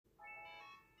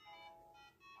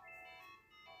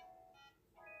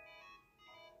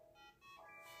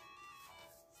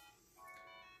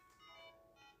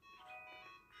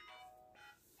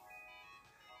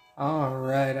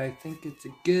Alright, I think it's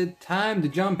a good time to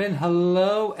jump in.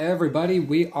 Hello everybody,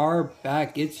 we are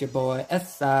back. It's your boy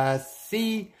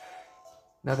SIC.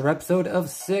 Another episode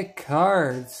of Sick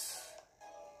Cards.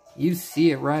 You see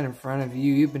it right in front of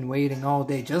you. You've been waiting all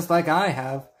day, just like I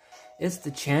have. It's the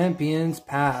Champions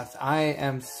Path. I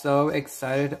am so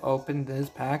excited to open this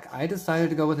pack. I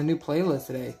decided to go with a new playlist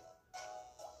today.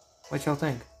 What y'all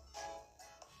think?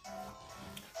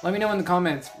 Let me know in the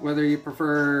comments whether you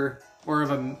prefer more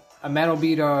of a metal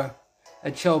beat or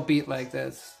a chill beat like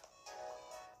this.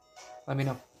 Let me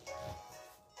know.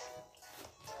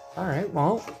 Alright,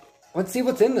 well, let's see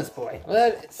what's in this boy.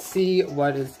 Let's see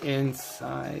what is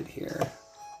inside here.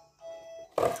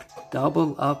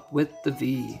 Double up with the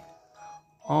V.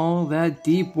 All that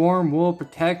deep warm wool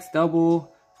protects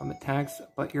double from attacks,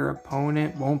 but your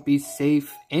opponent won't be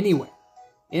safe anywhere.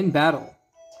 In battle,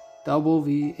 Double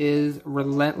V is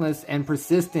relentless and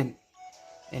persistent,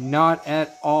 and not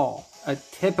at all a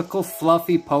typical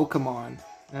fluffy Pokemon.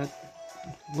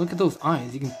 Look at those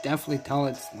eyes, you can definitely tell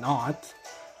it's not.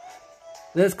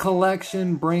 This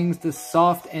collection brings the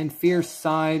soft and fierce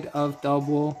side of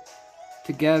Double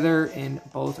together in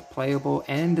both playable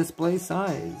and display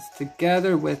size,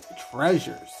 together with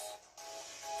treasures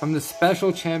from the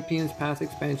special Champions Path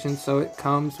expansion. So it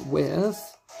comes with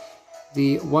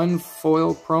the 1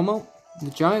 foil promo, the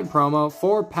giant promo,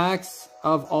 4 packs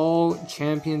of all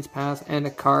Champions Path, and a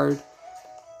code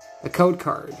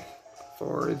card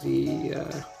for the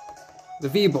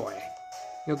V-Boy.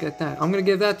 You'll get that. I'm gonna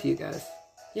give that to you guys.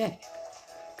 Yay.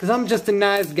 Because I'm just a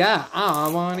nice guy. I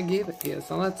want to give it to you.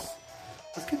 So let's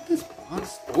get this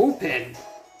box open.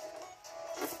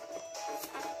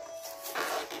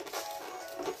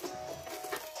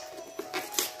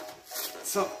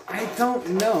 So I don't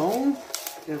know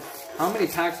how many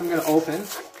packs I'm going to open.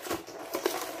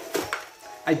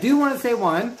 I do want to say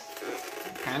one.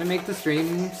 Kind of make the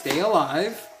stream stay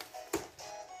alive.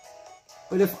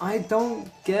 But if I don't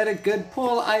get a good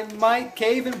pull, I might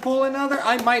cave and pull another.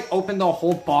 I might open the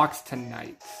whole box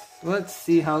tonight. Let's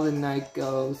see how the night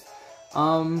goes.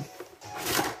 Lots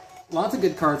of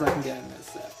good cards I can get in this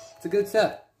set. It's a good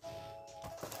set.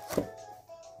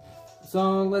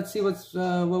 So let's see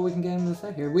what we can get in this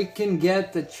set here. We can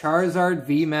get the Charizard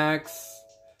VMAX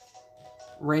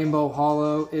Rainbow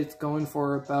Holo. It's going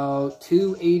for about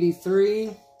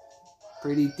 $283.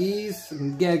 Pretty decent. You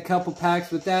can get a couple packs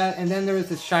with that. And then there's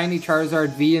the shiny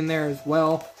Charizard V in there as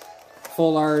well.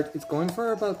 Full art. It's going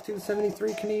for about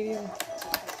 $273 Canadian.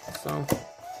 So,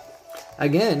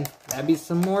 again, that'd be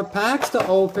some more packs to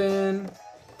open.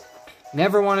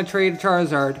 Never want to trade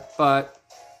Charizard, but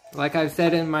like I've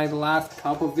said in my last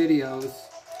couple videos,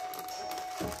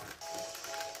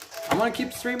 I want to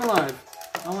keep the stream alive.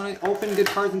 I want to open good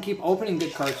cards and keep opening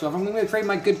good cards. So if I'm going to trade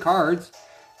my good cards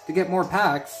to get more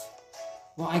packs,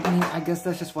 well, I guess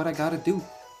that's just what I gotta do.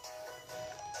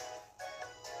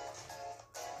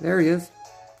 There he is.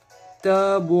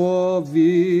 Double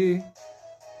V.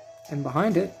 And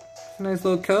behind it, a nice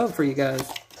little code for you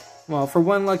guys. Well, for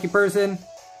one lucky person,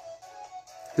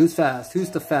 who's fast? Who's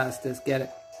the fastest? Get it.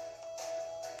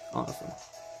 Awesome.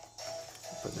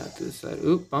 Put that to the side.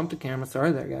 Oop, bumped the camera.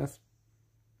 Sorry there, guys.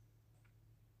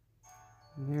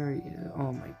 There you go.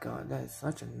 Oh my god, that is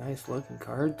such a nice looking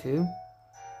card, too.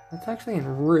 That's actually in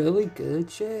really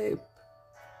good shape.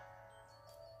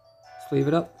 Sleeve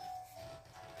it up.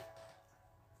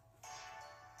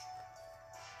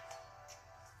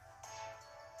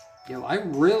 Yo, I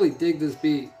really dig this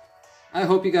beat. I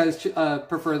hope you guys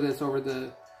prefer this over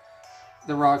the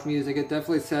rock music. It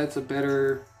definitely sets a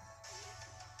better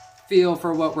feel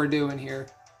for what we're doing here.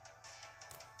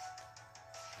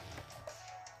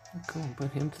 Cool,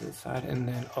 put him to the side, and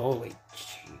then holy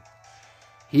gee.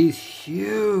 He's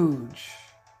huge.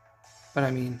 But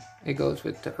I mean, it goes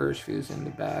with the Urshfuse in the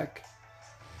back.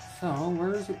 So,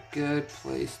 where's a good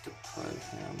place to put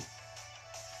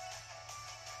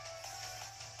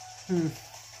him?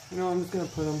 No, I'm just going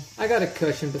to put him... I got a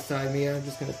cushion beside me. I'm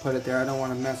just going to put it there. I don't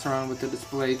want to mess around with the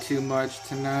display too much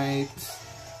tonight.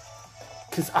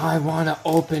 Because I want to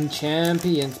open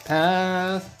Champions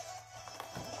Path.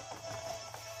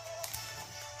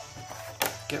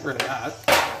 Get rid of that.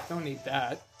 Don't need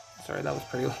that. Sorry, that was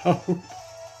pretty loud.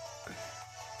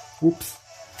 Whoops.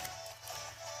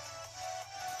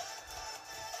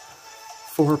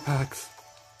 4 packs.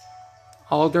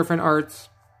 All different arts.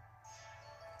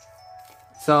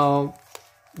 So,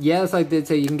 yes, I did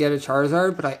say you can get a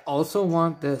Charizard, but I also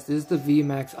want this. This is the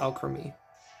VMAX Alchemy.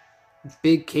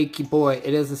 Big cakey boy.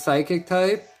 It is a psychic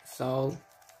type, so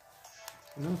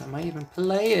who knows, I might even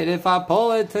play it if I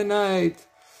pull it tonight.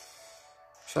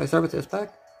 Should I start with this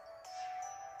pack?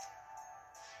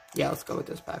 Yeah, let's go with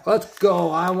this pack. Let's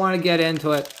go. I want to get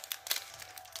into it.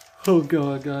 Oh,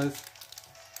 God, guys.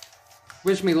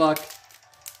 Wish me luck.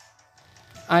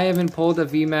 I haven't pulled a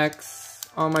VMAX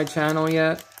on my channel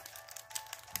yet.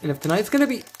 And if tonight's going to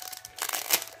be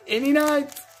any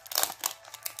night,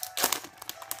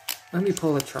 let me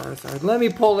pull a Charizard. Let me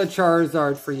pull a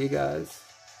Charizard for you guys.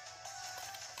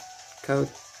 Code.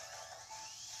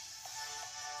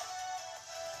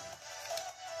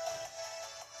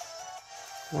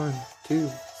 One, two,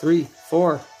 three,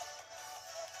 four.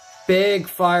 Big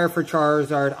fire for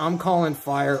Charizard. I'm calling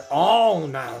fire all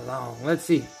night long. Let's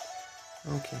see.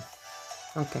 Okay.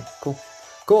 Okay, cool.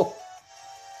 Cool.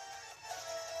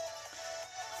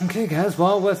 Okay, guys.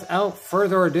 Well, without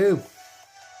further ado,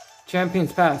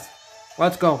 Champions Pass.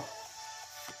 Let's go.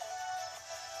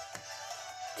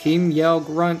 Team Yell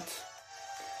Grunt.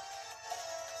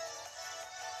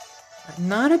 I'm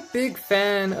not a big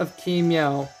fan of Team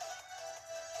Yell.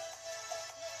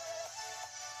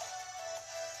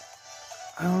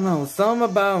 I don't know. Something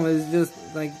about them is just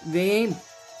like they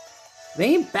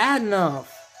ain't bad enough.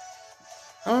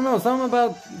 I don't know. Something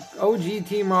about OG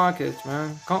Team Rockets,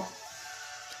 man.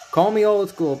 Call me old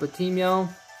school, but Team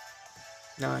Yell,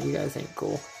 nah, you guys ain't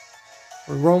cool.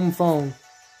 Or Rome Phone,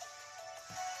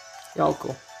 y'all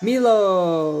cool.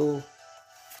 Milo,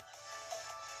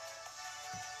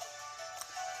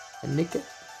 and Nickit,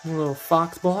 a little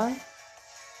fox boy.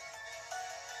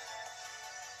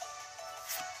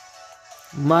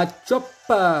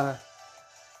 Machopa.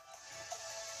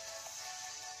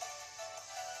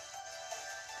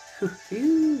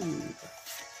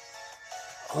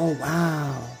 Oh,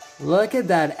 wow. Look at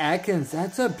that Ekans.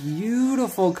 That's a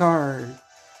beautiful card.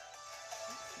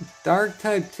 Dark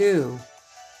type too.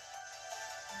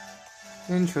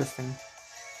 Interesting.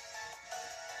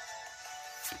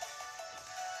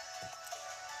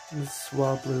 And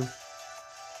Swablu.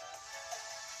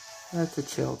 That's a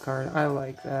chill card. I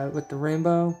like that. With the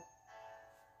rainbow.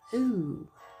 Ooh.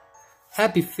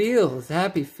 Happy Feels.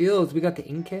 Happy Feels. We got the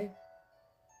Inkay.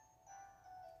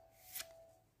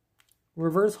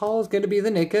 Reverse Hall is going to be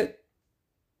the Nickit.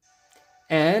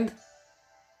 And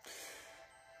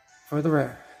for the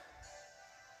rare,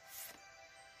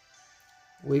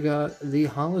 we got the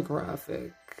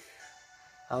holographic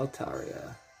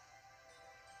Altaria.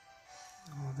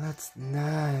 Oh, that's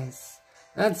nice.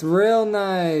 That's real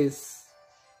nice.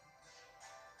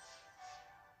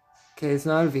 Okay, it's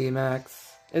not a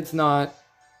VMAX. It's not.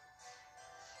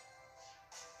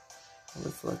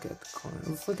 Let's look at the corner.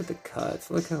 Let's look at the cuts.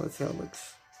 Let's see how it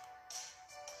looks.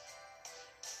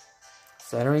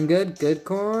 Centering good. Good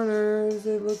corners,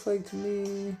 it looks like to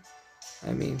me.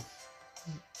 I mean,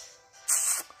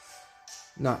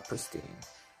 not pristine.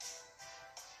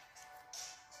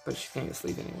 But she can't get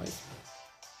sleep anyways.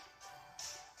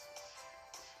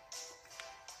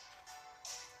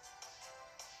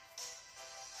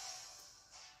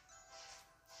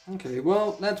 Okay,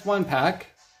 well, that's one pack.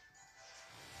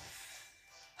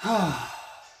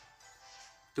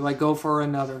 Do I go for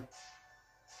another?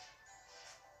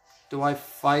 Do I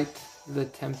fight the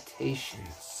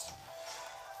temptations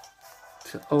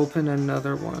to open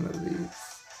another one of these?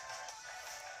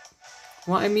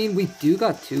 Well, I mean, we do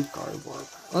got two cardboard.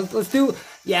 Let's do.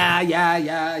 Yeah.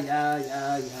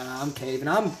 I'm caving.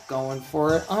 I'm going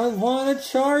for it. I want a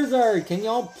Charizard. Can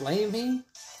y'all blame me?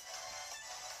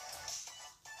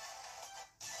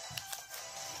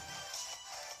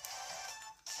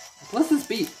 What's this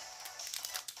beat?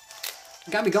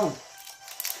 Got me going.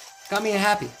 Got me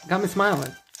happy. Got me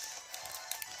smiling.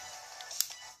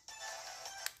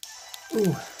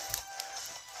 Ooh.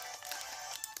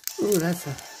 Ooh, that's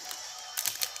a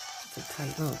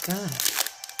tight little guy.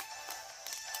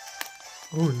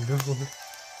 Oh no.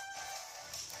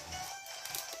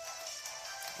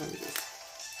 Let me just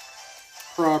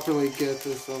properly get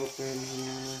this open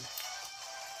here.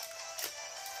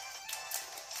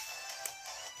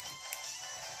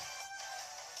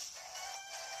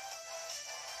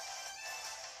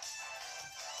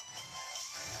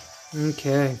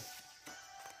 Okay,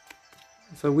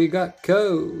 so we got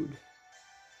code.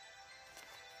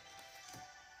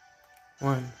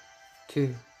 1,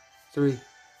 2, 3,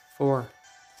 4.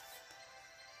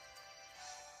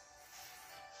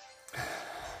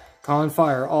 Calling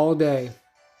fire all day.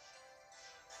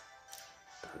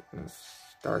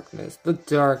 Darkness, the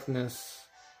darkness.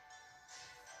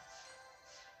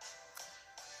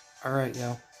 Alright,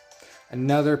 yo.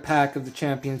 Another pack of the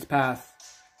Champion's Path.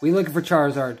 We looking for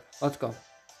Charizard. Let's go.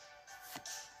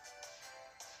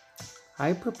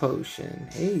 Hyper Potion.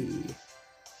 Hey.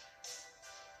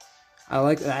 I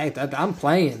like that. I'm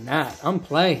playing that. I'm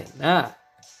playing that.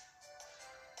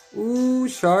 Ooh,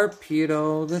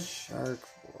 Sharpedo, the shark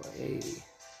boy.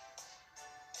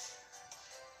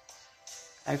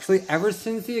 Actually, ever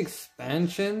since the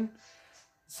expansion,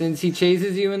 since he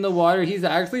chases you in the water, he's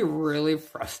actually really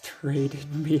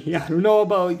frustrated me. I don't know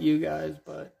about you guys,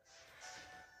 but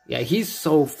yeah, he's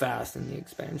so fast in the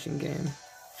expansion game.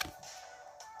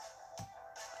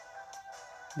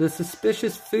 The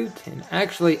suspicious food tin.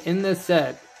 Actually, in this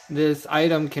set, this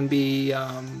item can be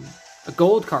a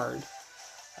gold card.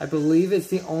 I believe it's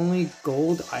the only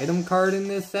gold item card in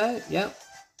this set. Yep.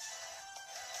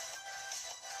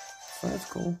 So that's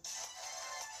cool.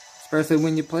 Especially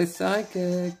when you play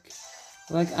Psychic,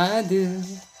 like I do.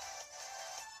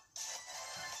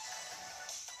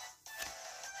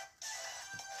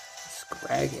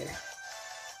 Scraggy.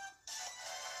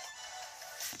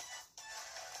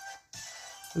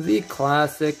 The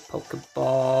classic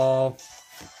Pokeball.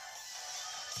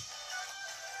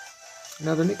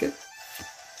 Another Nickit.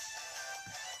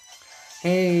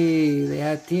 Hey, they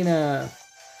had Tina.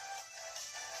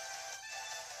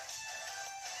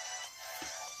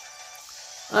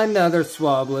 Another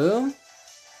Swablu.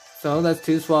 So that's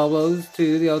 2 Swablos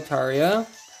to the Altaria,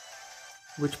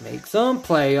 which makes them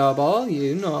playable.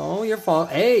 You know, your fault.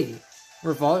 Hey,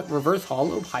 reverse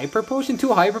holo hyper potion.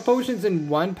 2 hyper potions in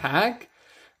 1 pack.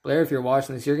 Blair, if you're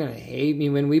watching this, you're gonna hate me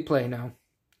when we play now.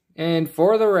 And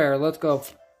for the rare, let's go.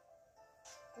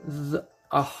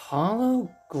 A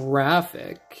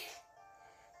holographic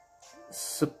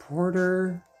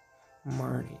supporter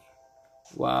Marnie.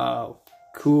 Wow,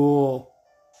 cool.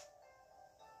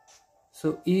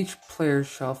 So each player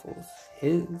shuffles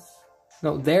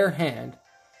their hand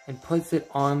and puts it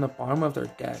on the bottom of their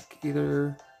deck.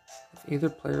 If either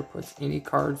player puts any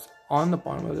cards on the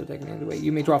bottom of the deck in any way,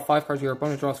 you may draw 5 cards, your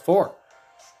opponent draws 4.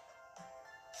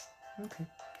 Okay.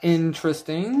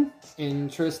 Interesting.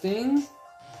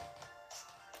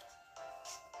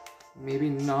 Maybe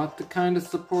not the kind of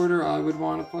supporter I would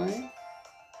want to play.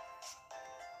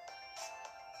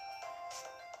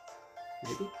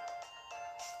 Maybe.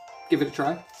 Give it a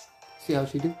try. See how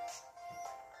she do.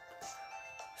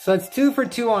 So it's 2 for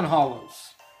 2 on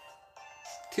holos.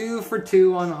 2 for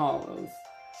 2 on holos.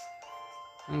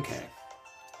 Okay.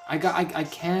 I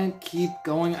can't keep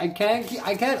going. I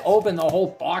can't open the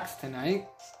whole box tonight.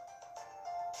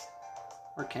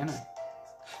 Or can I?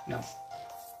 No.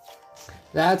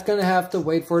 That's gonna have to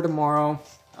wait for tomorrow,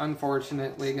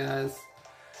 unfortunately, guys.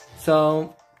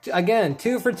 So again,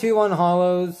 2 for 2 on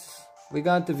holos. We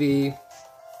got the V.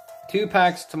 2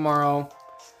 packs tomorrow.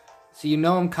 So you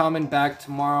know I'm coming back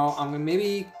tomorrow. I'm gonna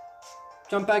maybe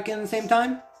jump back in the same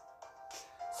time.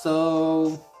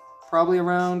 So probably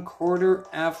around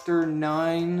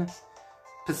 9:15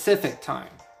 Pacific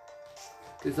time.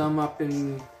 Because I'm up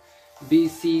in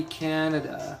BC,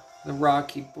 Canada. The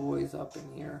Rocky boys up in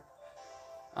here.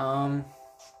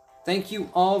 Thank you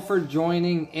all for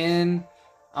joining in.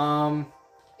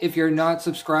 If you're not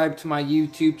subscribed to my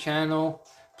YouTube channel,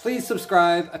 please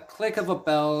subscribe. A click of a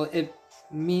bell, it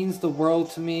means the world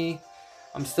to me.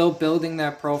 I'm still building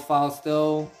that profile,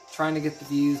 still trying to get the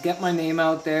views, get my name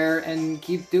out there, and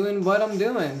keep doing what I'm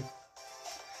doing.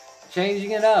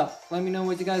 Changing it up. Let me know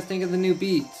what you guys think of the new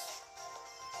beats.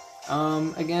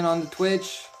 Again, on the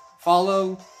Twitch,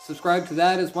 follow, subscribe to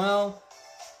that as well.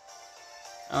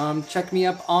 Check me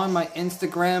up on my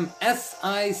Instagram,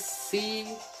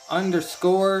 SIC_.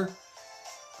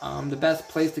 The best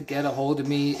place to get a hold of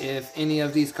me if any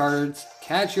of these cards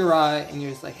catch your eye and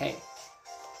you're just like, hey,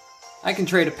 I can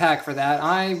trade a pack for that.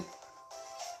 I'm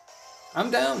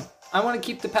down. I want to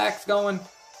keep the packs going.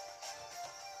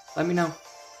 Let me know.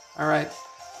 Alright.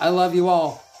 I love you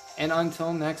all. And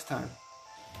until next time,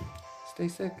 stay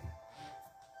sick.